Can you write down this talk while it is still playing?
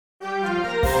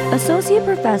associate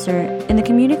professor in the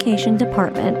communication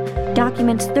department,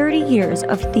 documents 30 years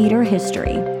of theater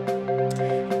history.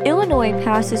 Illinois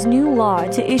passes new law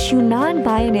to issue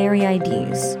non-binary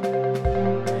IDs.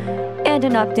 And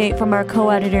an update from our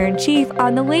co-editor-in-chief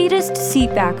on the latest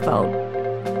CFAC vote.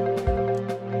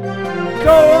 Show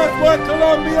us what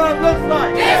Columbia looks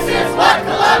like! This is what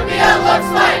Columbia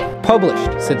looks like!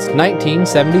 Published since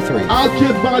 1973. I'll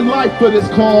give my life for this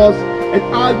cause, and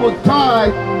I will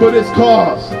die for this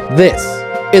cause. This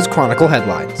is Chronicle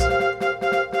Headlines.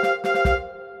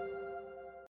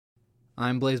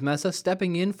 I'm Blaise Mesa,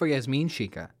 stepping in for Yasmin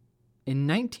Shika. In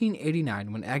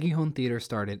 1989, when Aguijón Theater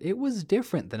started, it was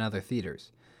different than other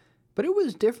theaters. But it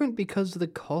was different because of the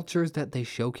cultures that they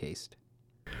showcased.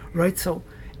 Right, so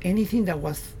anything that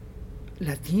was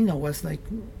Latino was like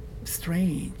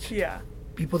strange. Yeah.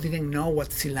 People didn't know what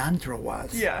cilantro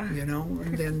was. Yeah. You know,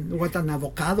 and then what an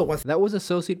avocado was. That was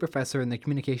Associate Professor in the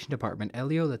Communication Department,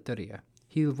 Elio Leturia.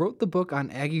 He wrote the book on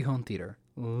Aguijón Theater,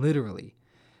 literally.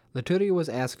 Leturia was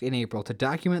asked in April to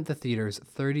document the theater's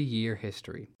 30-year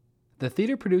history. The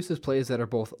theater produces plays that are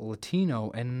both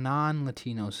Latino and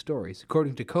non-Latino stories,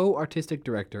 according to co-artistic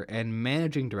director and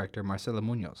managing director Marcela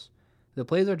Munoz. The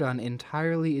plays are done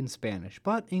entirely in Spanish,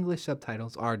 but English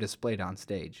subtitles are displayed on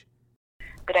stage.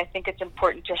 But I think it's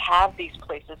important to have these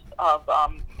places of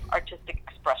artistic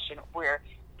expression where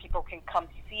people can come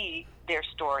see their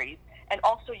stories, and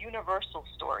also universal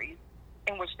stories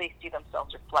in which they see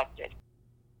themselves reflected.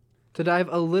 To dive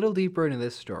a little deeper into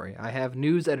this story, I have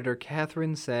news editor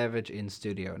Catherine Savage in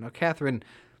studio. Now, Catherine,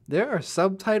 there are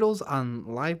subtitles on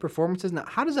live performances. Now,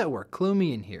 how does that work? Clue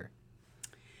me in here.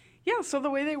 Yeah, so the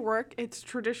way they work, it's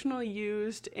traditionally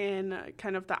used in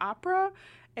kind of the opera,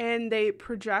 and they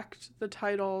project the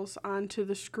titles onto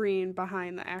the screen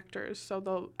behind the actors.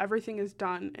 So everything is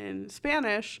done in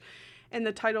Spanish, and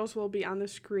the titles will be on the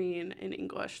screen in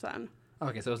English then.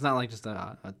 Okay, so it's not like just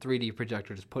a 3D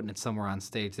projector just putting it somewhere on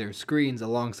stage. There are screens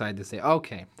alongside to say,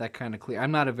 okay, that kind of clear.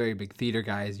 I'm not a very big theater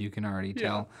guy, as you can already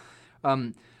tell. Yeah.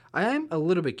 I am a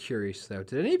little bit curious, though.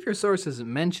 Did any of your sources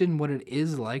mention what it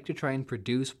is like to try and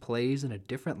produce plays in a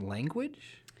different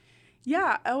language?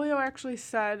 Yeah, Elio actually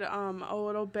said a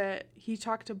little bit. He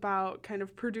talked about kind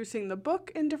of producing the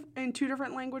book in two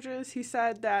different languages. He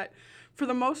said that for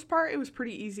the most part, it was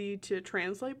pretty easy to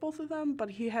translate both of them,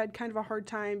 but he had kind of a hard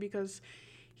time because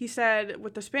he said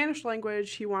with the Spanish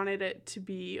language, he wanted it to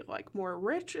be like more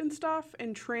rich and stuff,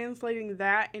 and translating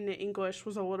that into English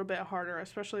was a little bit harder,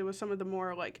 especially with some of the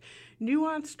more like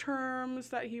nuanced terms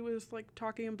that he was like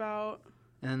talking about.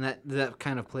 And that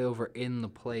kind of play over in the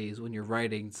plays when you're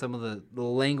writing. Some of the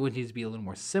language needs to be a little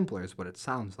more simpler is what it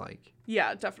sounds like.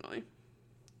 Yeah, definitely.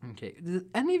 Okay. Does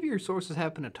any of your sources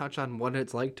happen to touch on what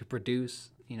it's like to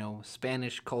produce,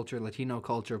 Spanish culture, Latino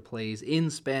culture plays in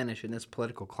Spanish in this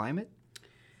political climate?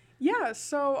 Yeah,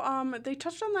 so they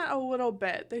touched on that a little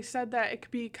bit. They said that it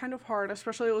could be kind of hard,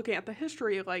 especially looking at the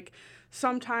history. Like,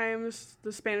 sometimes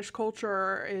the Spanish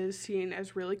culture is seen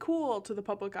as really cool to the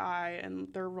public eye, and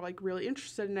they're, like, really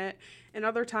interested in it. And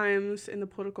other times in the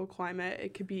political climate,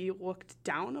 it could be looked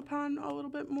down upon a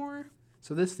little bit more.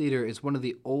 So this theater is one of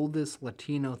the oldest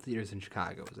Latino theaters in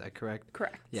Chicago, is that correct?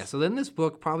 Correct. Yeah, so then this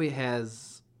book probably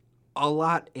has a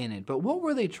lot in it, but what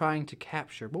were they trying to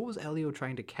capture? What was Elio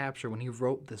trying to capture when he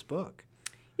wrote this book?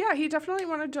 Yeah, he definitely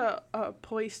wanted a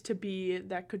place to be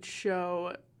that could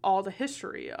show all the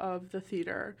history of the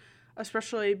theater,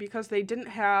 especially because they didn't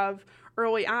have,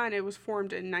 early on, it was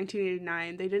formed in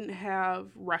 1989, they didn't have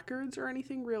records or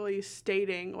anything really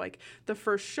stating, like, the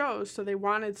first shows, so they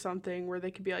wanted something where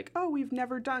they could be like, oh, we've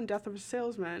never done Death of a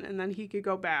Salesman, and then he could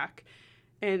go back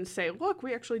and say, look,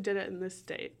 we actually did it in this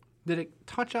date. Did it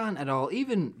touch on at all,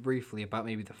 even briefly, about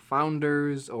maybe the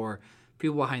founders or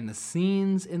people behind the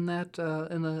scenes in that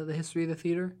in the history of the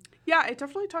theater? Yeah, it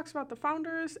definitely talks about the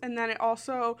founders, and then it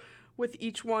also, with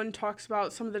each one, talks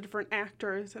about some of the different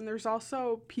actors, and there's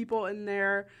also people in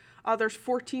there. There's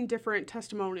 14 different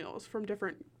testimonials from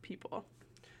different people.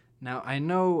 Now, I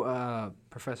know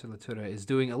Professor Leturia is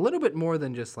doing a little bit more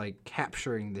than just, like,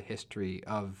 capturing the history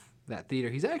of that theater.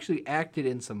 He's actually acted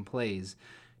in some plays.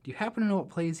 Do you happen to know what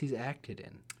plays he's acted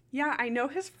in? Yeah, I know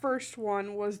his first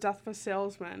one was Death of a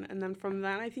Salesman, and then from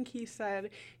then I think he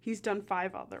said he's done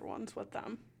 5 other ones with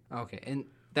them. Okay, and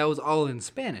that was all in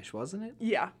Spanish, wasn't it?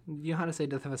 Yeah. You know how to say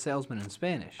Death of a Salesman in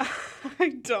Spanish? I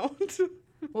don't.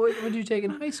 Well, what did you take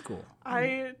in high school?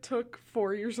 I took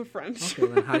 4 years of French.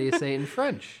 Okay, then how do you say it in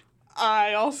French?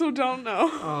 I also don't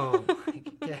know. Oh,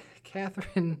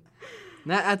 Catherine,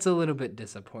 that's a little bit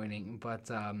disappointing, but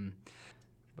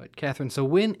Catherine, so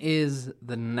when is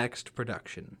the next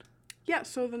production? Yeah,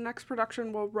 so the next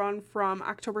production will run from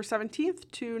October 17th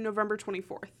to November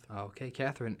 24th. Okay,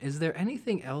 Catherine, is there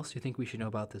anything else you think we should know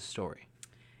about this story?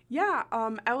 Yeah,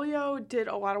 Elio did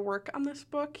a lot of work on this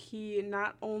book. He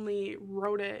not only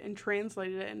wrote it and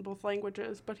translated it in both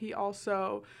languages, but he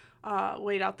also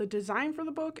laid out the design for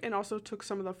the book and also took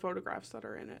some of the photographs that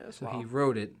are in it as well. So he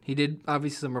wrote it. He did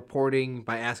obviously some reporting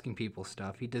by asking people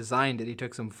stuff. He designed it. He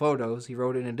took some photos. He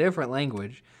wrote it in a different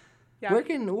language. Yeah.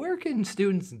 Where can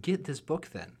students get this book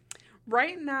then?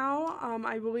 Right now,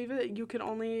 I believe that you can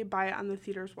only buy it on the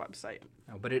theater's website.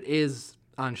 Oh, but it is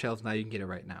on shelves now. You can get it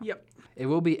right now. Yep. It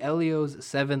will be Elio's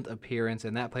 7th appearance,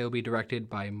 and that play will be directed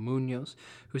by Munoz,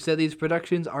 who said these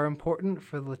productions are important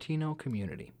for the Latino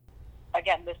community.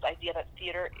 Again, this idea that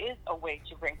theater is a way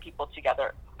to bring people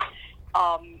together,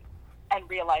 and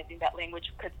realizing that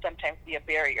language could sometimes be a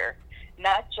barrier,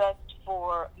 not just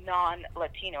for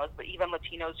non-Latinos, but even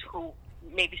Latinos who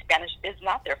maybe Spanish is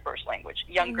not their first language,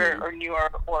 younger or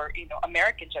newer, or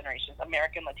American generations,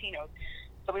 American Latinos.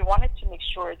 So we wanted to make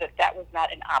sure that that was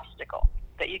not an obstacle,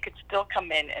 that you could still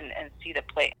come in and see the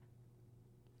play.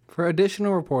 For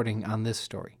additional reporting on this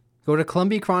story, go to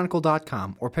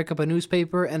ColumbiaChronicle.com or pick up a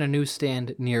newspaper and a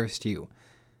newsstand nearest you.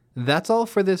 That's all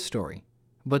for this story,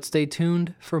 but stay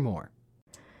tuned for more.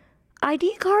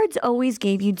 ID cards always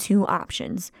gave you two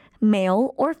options,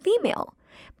 male or female,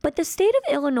 but the state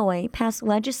of Illinois passed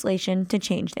legislation to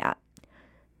change that.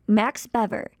 Max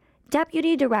Bever,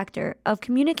 Deputy Director of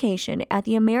Communication at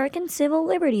the American Civil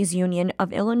Liberties Union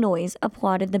of Illinois,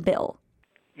 applauded the bill.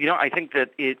 I think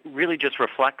that it really just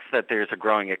reflects that there's a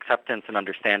growing acceptance and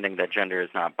understanding that gender is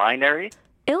not binary.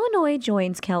 Illinois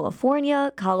joins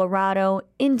California, Colorado,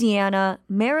 Indiana,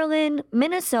 Maryland,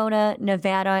 Minnesota,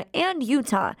 Nevada, and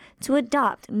Utah to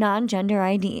adopt non-gender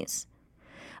IDs.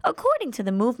 According to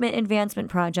the Movement Advancement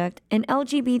Project, an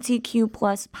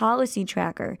LGBTQ+ policy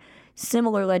tracker,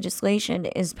 similar legislation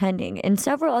is pending in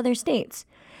several other states,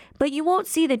 but you won't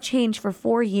see the change for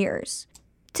 4 years.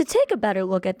 To take a better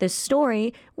look at this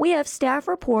story, we have staff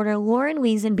reporter Lauren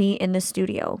Wiesenby in the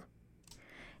studio.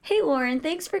 Hey Lauren,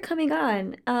 thanks for coming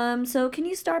on. So can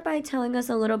you start by telling us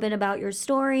a little bit about your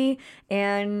story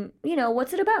and,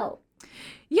 what's it about?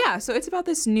 Yeah, so it's about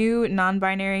this new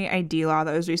non-binary ID law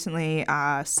that was recently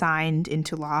signed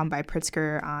into law by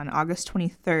Pritzker on August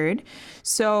 23rd.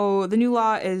 So the new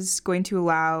law is going to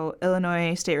allow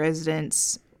Illinois state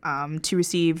residents to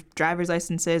receive driver's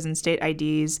licenses and state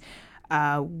IDs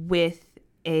with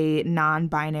a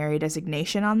non-binary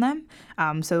designation on them.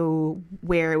 So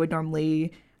where it would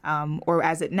normally, or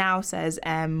as it now says,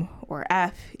 M or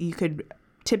F,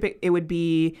 it would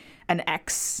be an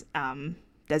X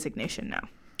designation now.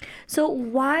 So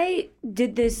why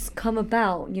did this come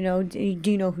about? Do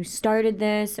you know who started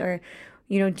this, or,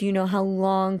 do you know how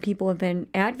long people have been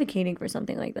advocating for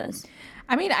something like this?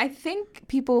 I mean, I think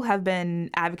people have been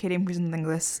advocating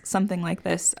for something like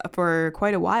this for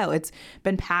quite a while. It's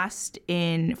been passed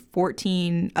in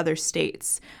 14 other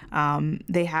states.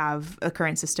 They have a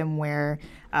current system where,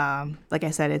 like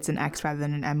I said, it's an X rather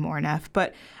than an M or an F.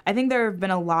 But I think there have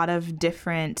been a lot of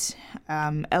different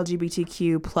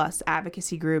LGBTQ plus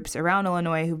advocacy groups around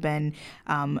Illinois who've been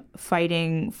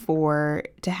fighting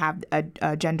to have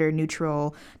a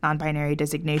gender-neutral, non-binary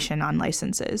designation on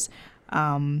licenses.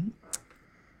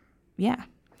 Yeah.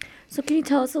 So can you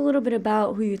tell us a little bit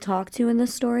about who you talked to in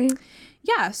this story?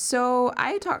 Yeah, so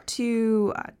I talked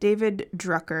to David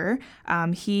Drucker.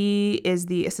 He is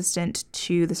the assistant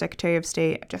to the Secretary of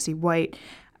State, Jesse White,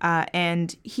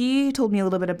 and he told me a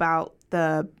little bit about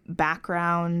the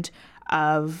background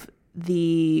of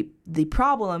the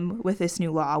problem with this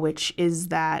new law, which is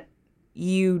that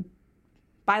you,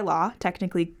 by law,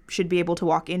 technically should be able to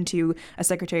walk into a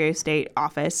Secretary of State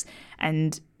office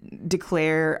and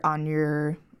declare on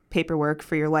your paperwork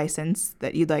for your license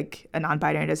that you'd like a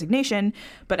non-binary designation.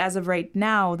 But as of right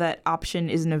now, that option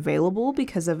isn't available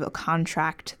because of a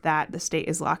contract that the state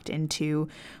is locked into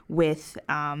with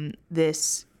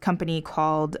this company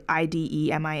called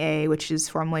IDEMIA, which is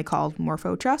formerly called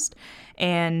Morpho Trust.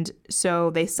 And so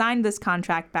they signed this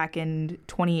contract back in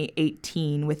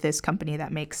 2018 with this company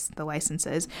that makes the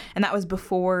licenses. And that was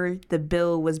before the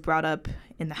bill was brought up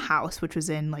in the House, which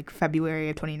was in February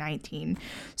of 2019.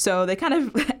 So they kind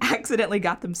of accidentally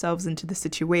got themselves into the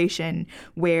situation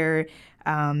where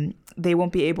they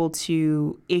won't be able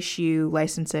to issue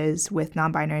licenses with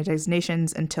non-binary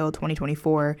designations until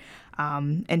 2024.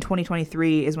 And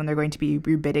 2023 is when they're going to be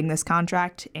rebidding this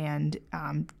contract. And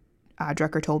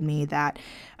Drucker told me that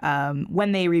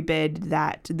when they rebid,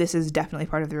 that this is definitely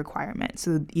part of the requirement.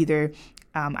 So either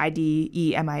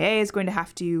IDEMIA is going to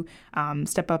have to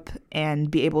step up and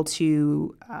be able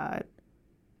to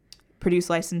produce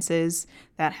licenses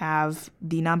that have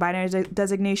the non-binary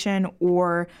designation,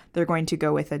 or they're going to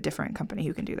go with a different company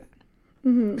who can do that.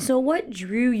 Mm-hmm. So what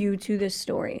drew you to this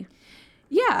story?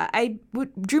 Yeah,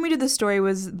 what drew me to this story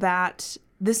was that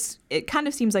it kind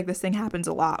of seems like this thing happens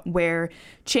a lot where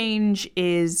change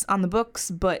is on the books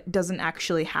but doesn't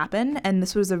actually happen. And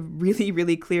this was a really,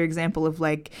 really clear example of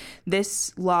like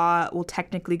this law will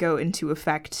technically go into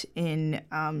effect in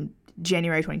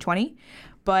January 2020,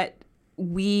 but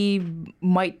we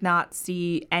might not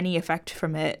see any effect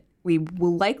from it. We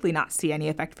will likely not see any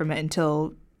effect from it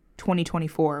until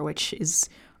 2024, which is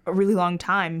a really long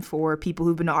time for people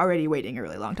who've been already waiting a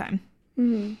really long time.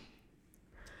 Mm-hmm.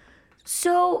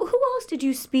 So who else did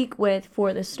you speak with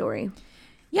for this story?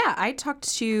 Yeah, I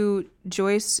talked to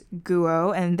Joyce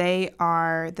Guo, and they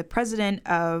are the president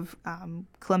of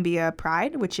Columbia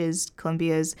Pride, which is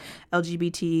Columbia's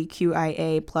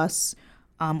LGBTQIA plus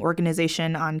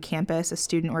organization on campus, a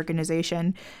student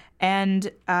organization.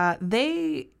 And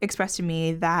they expressed to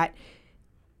me that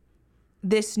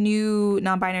this new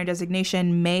non-binary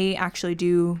designation may actually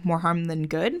do more harm than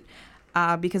good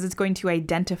because it's going to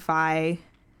identify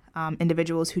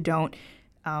individuals who don't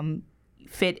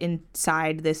fit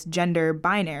inside this gender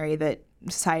binary that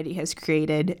society has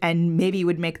created, and maybe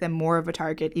would make them more of a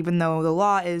target, even though the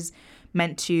law is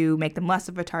meant to make them less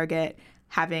of a target.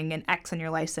 Having an X on your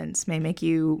license may make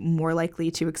you more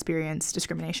likely to experience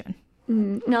discrimination.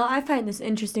 Now, I find this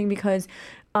interesting because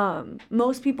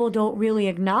most people don't really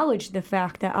acknowledge the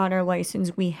fact that on our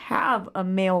license we have a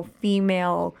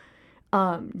male-female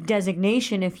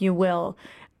designation, if you will.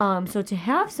 So to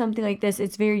have something like this,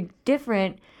 it's very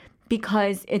different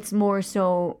because it's more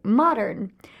so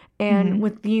modern. And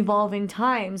with the evolving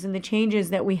times and the changes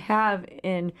that we have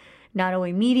in not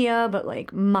only media, but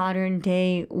like modern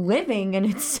day living in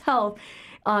itself,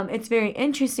 it's very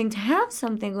interesting to have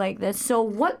something like this. So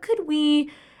what could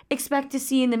we expect to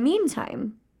see in the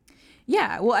meantime?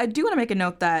 Yeah, well, I do want to make a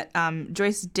note that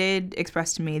Joyce did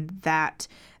express to me that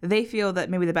they feel that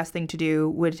maybe the best thing to do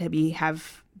would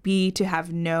be to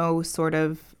have no sort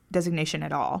of designation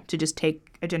at all, to just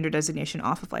take a gender designation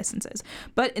off of licenses.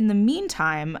 But in the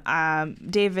meantime,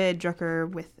 David Drucker,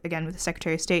 with the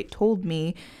Secretary of State, told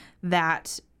me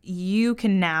that you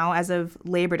can now, as of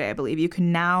Labor Day, I believe, you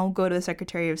can now go to the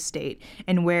Secretary of State,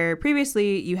 and where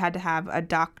previously you had to have a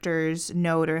doctor's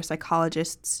note or a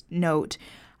psychologist's note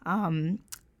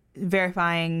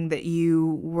verifying that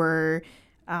you were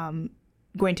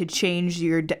going to change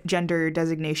your gender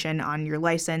designation on your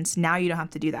license. Now you don't have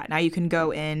to do that. Now you can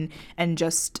go in and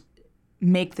just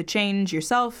make the change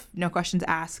yourself, no questions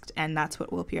asked, and that's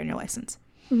what will appear on your license.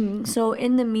 Mm-hmm. So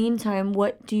in the meantime,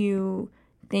 what do you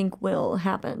think will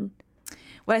happen?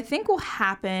 What I think will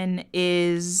happen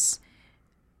is...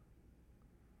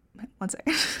 One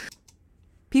second.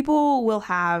 People will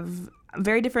have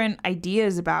very different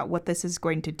ideas about what this is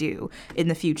going to do in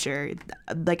the future.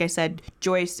 Like I said,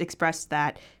 Joyce expressed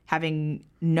that having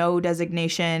no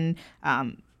designation,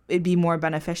 it'd be more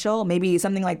beneficial. Maybe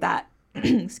something like that,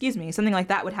 something like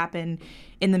that would happen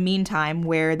in the meantime,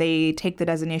 where they take the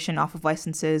designation off of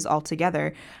licenses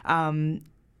altogether.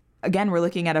 Again, we're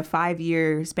looking at a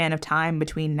 5-year span of time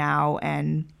between now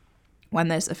and when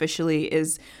this officially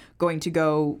is going to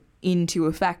go into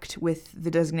effect with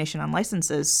the designation on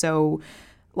licenses. So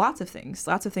lots of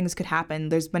things could happen.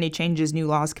 There's many changes, new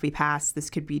laws could be passed.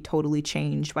 This could be totally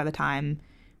changed by the time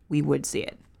we would see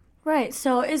it. Right.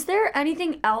 So is there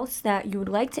anything else that you would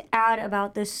like to add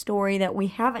about this story that we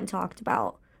haven't talked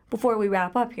about before we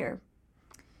wrap up here?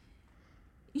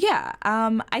 Yeah.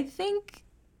 I think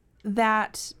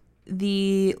that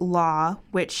the law,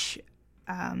 which...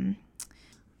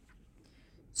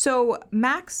 So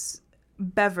Max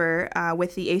Bever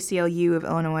with the ACLU of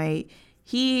Illinois,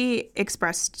 he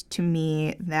expressed to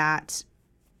me that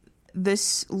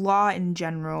this law in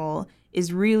general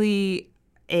is really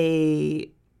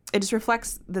it just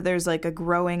reflects that there's like a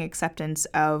growing acceptance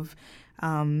of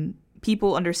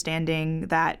people understanding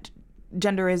that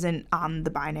gender isn't on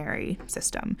the binary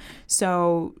system.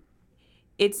 So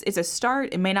it's a start.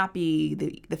 It may not be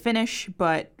the finish,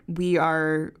 but we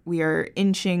are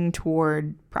inching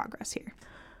toward progress here.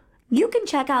 You can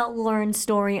check out Lauren's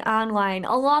story online,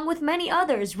 along with many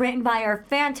others written by our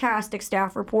fantastic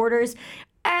staff reporters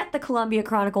at the Columbia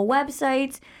Chronicle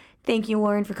website. Thank you,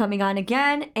 Lauren, for coming on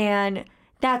again. And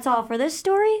that's all for this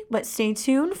story, but stay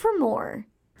tuned for more.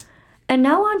 And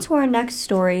now on to our next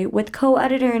story with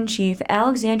co-editor-in-chief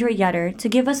Alexandra Yetter to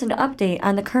give us an update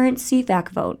on the current CFAC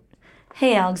vote.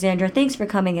 Hey, Alexandra, thanks for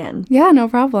coming in. Yeah, no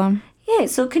problem. Yeah,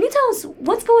 so can you tell us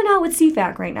what's going on with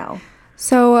CFAC right now?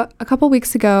 So a couple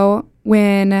weeks ago,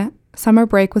 when summer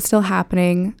break was still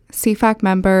happening, CFAC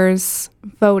members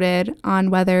voted on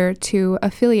whether to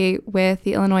affiliate with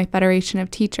the Illinois Federation of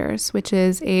Teachers, which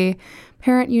is a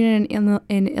parent union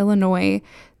in Illinois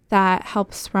that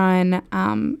helps run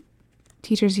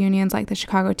teachers unions like the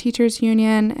Chicago Teachers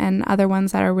Union and other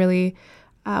ones that are really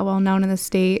well known in the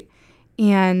state.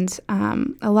 And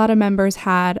a lot of members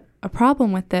had a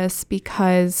problem with this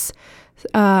because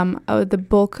the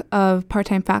bulk of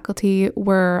part-time faculty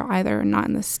were either not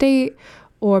in the state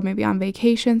or maybe on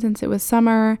vacation since it was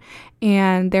summer,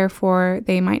 and therefore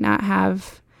they might not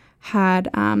have had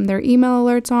their email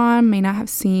alerts on, may not have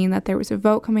seen that there was a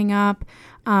vote coming up,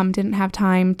 didn't have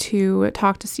time to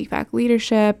talk to CFAC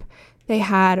leadership. They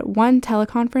had one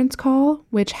teleconference call,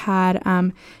 which had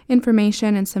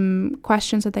information and some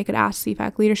questions that they could ask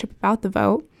CFAC leadership about the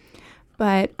vote.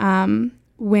 But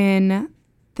when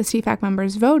the CFAC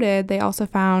members voted, they also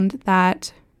found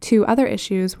that 2 other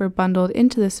issues were bundled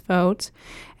into this vote,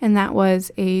 and that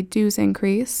was a dues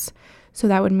increase. So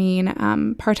that would mean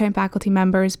part-time faculty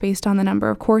members, based on the number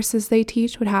of courses they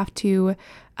teach, would have to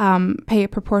pay a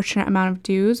proportionate amount of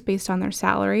dues based on their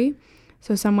salary.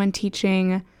 So someone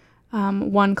teaching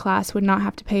one class would not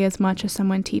have to pay as much as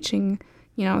someone teaching,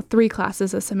 3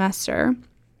 classes a semester.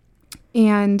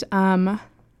 And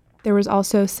there was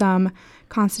also some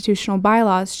constitutional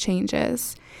bylaws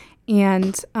changes.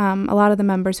 And a lot of the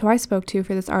members who I spoke to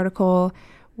for this article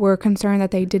were concerned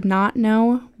that they did not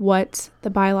know what the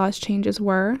bylaws changes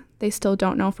were. They still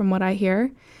don't know from what I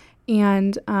hear.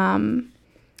 And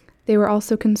they were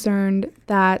also concerned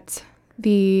that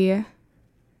the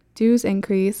dues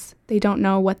increase, they don't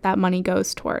know what that money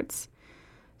goes towards.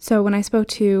 So when I spoke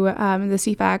to the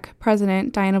CFAC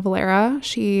president, Diana Valera,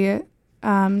 she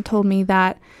told me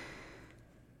that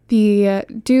the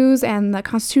dues and the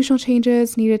constitutional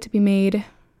changes needed to be made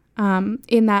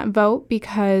in that vote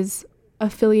because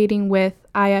affiliating with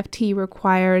IFT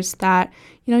requires that,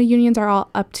 unions are all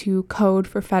up to code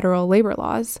for federal labor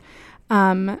laws.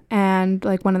 And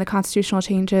like one of the constitutional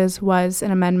changes was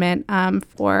an amendment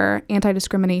for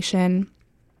anti-discrimination.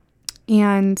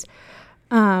 And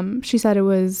she said it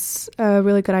was a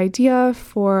really good idea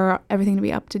for everything to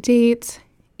be up to date.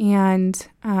 And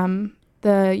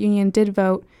the union did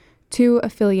vote to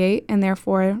affiliate and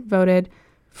therefore voted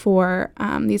for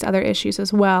these other issues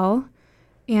as well.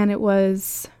 And it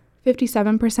was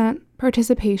 57%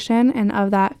 participation, and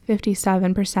of that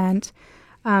 57%,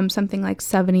 something like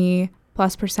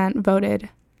 70+% voted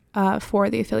for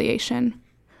the affiliation.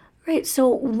 Right, so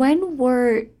when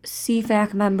were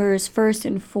CFAC members first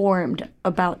informed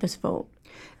about this vote?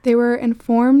 They were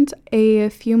informed a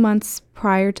few months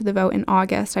prior to the vote in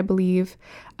August, I believe,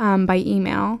 by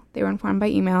email. They were informed by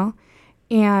email.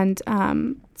 And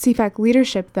CFAC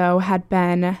leadership, though, had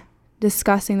been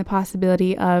discussing the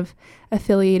possibility of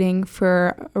affiliating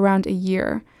for around a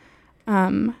year.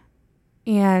 And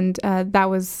that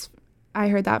was, I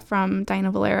heard that from Diana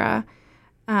Valera.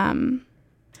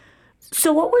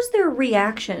 So what was their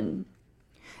reaction?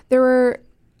 There were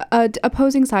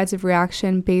opposing sides of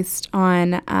reaction based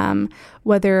on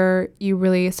whether you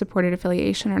really supported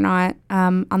affiliation or not.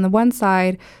 On the one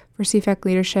side, for CFAC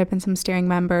leadership and some steering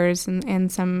members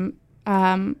and some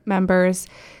members,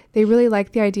 they really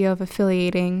like the idea of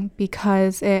affiliating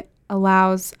because it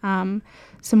allows some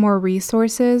more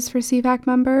resources for CFAC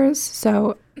members.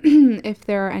 So if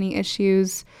there are any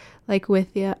issues like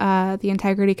with the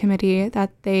integrity committee,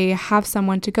 that they have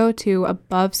someone to go to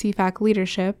above CFAC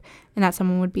leadership, and that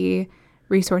someone would be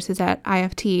resources at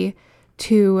IFT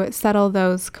to settle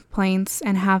those complaints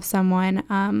and have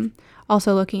someone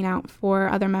also looking out for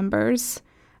other members.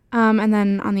 And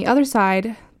then on the other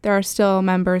side, there are still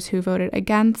members who voted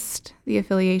against the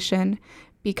affiliation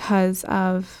because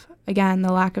of, again,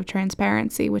 the lack of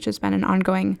transparency, which has been an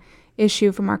ongoing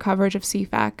issue from our coverage of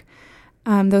CFAC.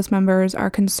 Those members are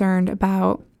concerned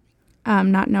about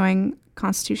not knowing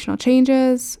constitutional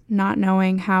changes, not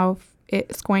knowing how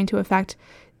it's going to affect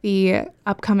the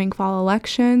upcoming fall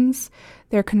elections.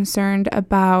 They're concerned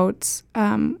about,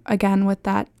 again, what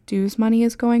that dues money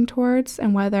is going towards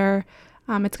and whether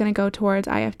it's going to go towards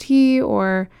IFT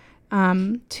or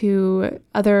to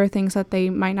other things that they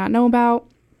might not know about.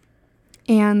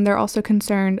 And they're also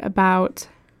concerned about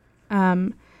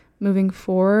moving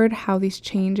forward, how these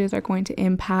changes are going to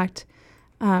impact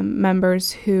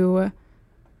members who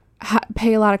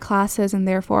pay a lot of classes and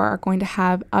therefore are going to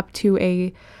have up to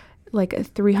a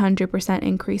 300%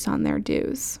 increase on their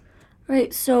dues.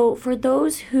 Right. So for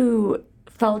those who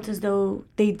felt as though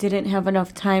they didn't have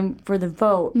enough time for the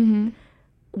vote,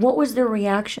 what was their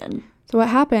reaction? So what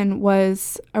happened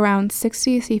was around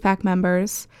 60 CFAC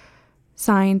members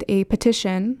signed a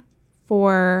petition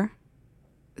for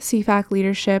CFAC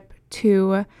leadership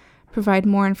to provide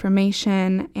more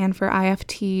information and for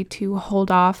IFT to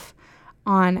hold off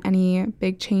on any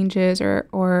big changes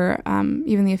or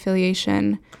even the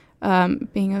affiliation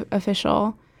being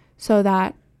official, so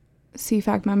that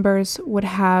CFAC members would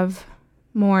have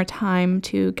more time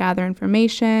to gather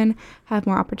information, have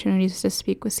more opportunities to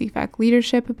speak with CFAC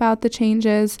leadership about the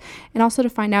changes, and also to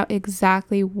find out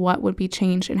exactly what would be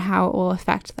changed and how it will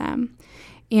affect them.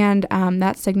 And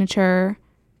that signature,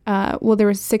 there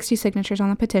were 60 signatures on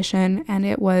the petition, and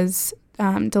it was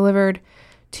delivered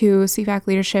to CFAC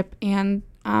leadership and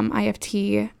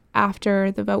IFT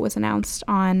after the vote was announced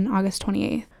on August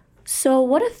 28th. So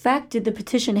what effect did the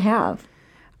petition have?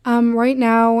 Right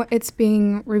now, it's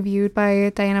being reviewed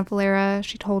by Diana Valera,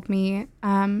 she told me,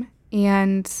 and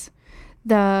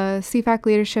the CFAC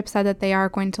leadership said that they are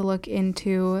going to look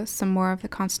into some more of the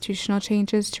constitutional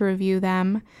changes to review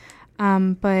them,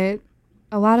 but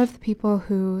a lot of the people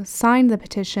who signed the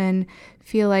petition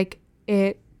feel like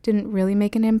it didn't really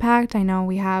make an impact. I know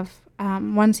we have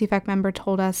one CFAC member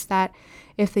told us that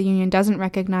if the union doesn't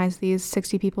recognize these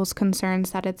 60 people's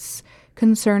concerns, that it's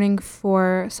concerning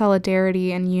for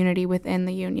solidarity and unity within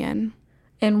the union.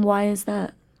 And why is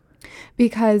that?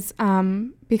 Because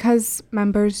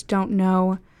members don't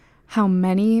know how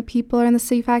many people are in the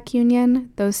CFAC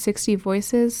union. Those 60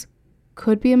 voices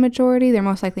could be a majority. They're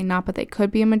most likely not, but they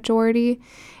could be a majority.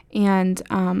 And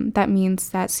that means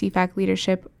that CFAC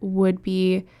leadership would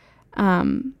be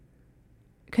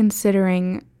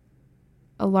considering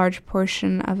a large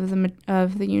portion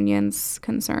of the union's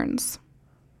concerns.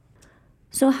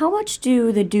 So how much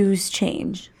do the dues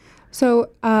change?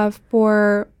 So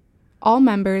for all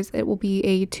members, it will be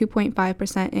a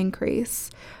 2.5% increase.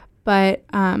 But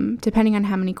depending on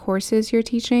how many courses you're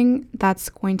teaching, that's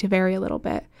going to vary a little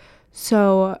bit.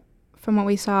 So from what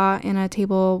we saw in a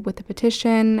table with the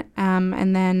petition,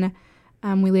 and then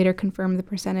we later confirmed the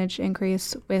percentage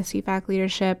increase with CFAC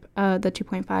leadership, the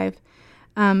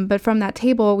 2.5. But from that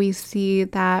table, we see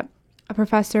that a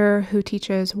professor who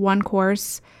teaches one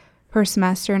course per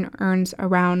semester and earns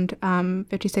around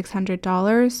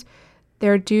 $5,600,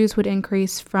 their dues would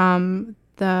increase from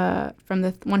the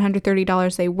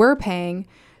 $130 they were paying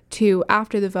to,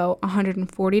 after the vote,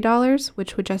 $140,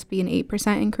 which would just be an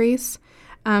 8% increase.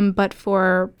 But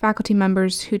for faculty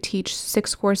members who teach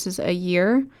 6 courses a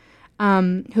year,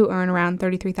 who earn around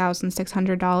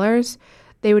 $33,600,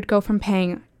 they would go from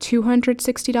paying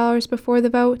 $260 before the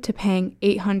vote to paying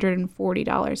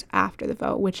 $840 after the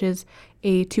vote, which is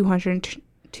a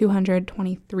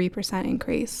 223%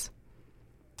 increase.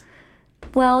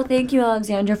 Well, thank you,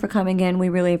 Alexandra, for coming in. We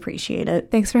really appreciate it.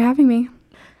 Thanks for having me.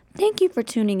 Thank you for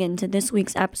tuning in to this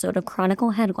week's episode of Chronicle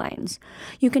Headlines.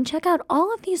 You can check out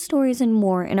all of these stories and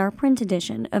more in our print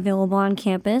edition, available on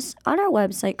campus, on our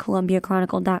website,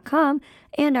 columbiachronicle.com,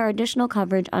 and our additional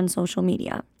coverage on social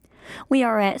media. We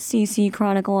are at CC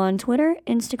Chronicle on Twitter,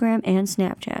 Instagram, and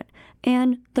Snapchat,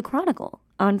 and The Chronicle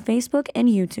on Facebook and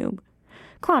YouTube.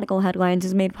 Chronicle Headlines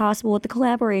is made possible with the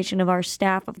collaboration of our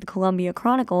staff of the Columbia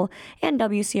Chronicle and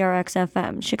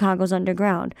WCRX-FM, Chicago's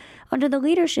Underground, under the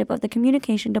leadership of the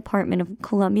Communication Department of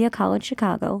Columbia College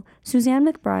Chicago, Suzanne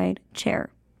McBride, Chair.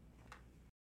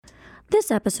 This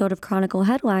episode of Chronicle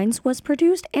Headlines was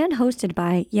produced and hosted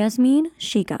by Yasmin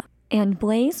Shika and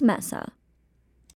Blaze Mesa.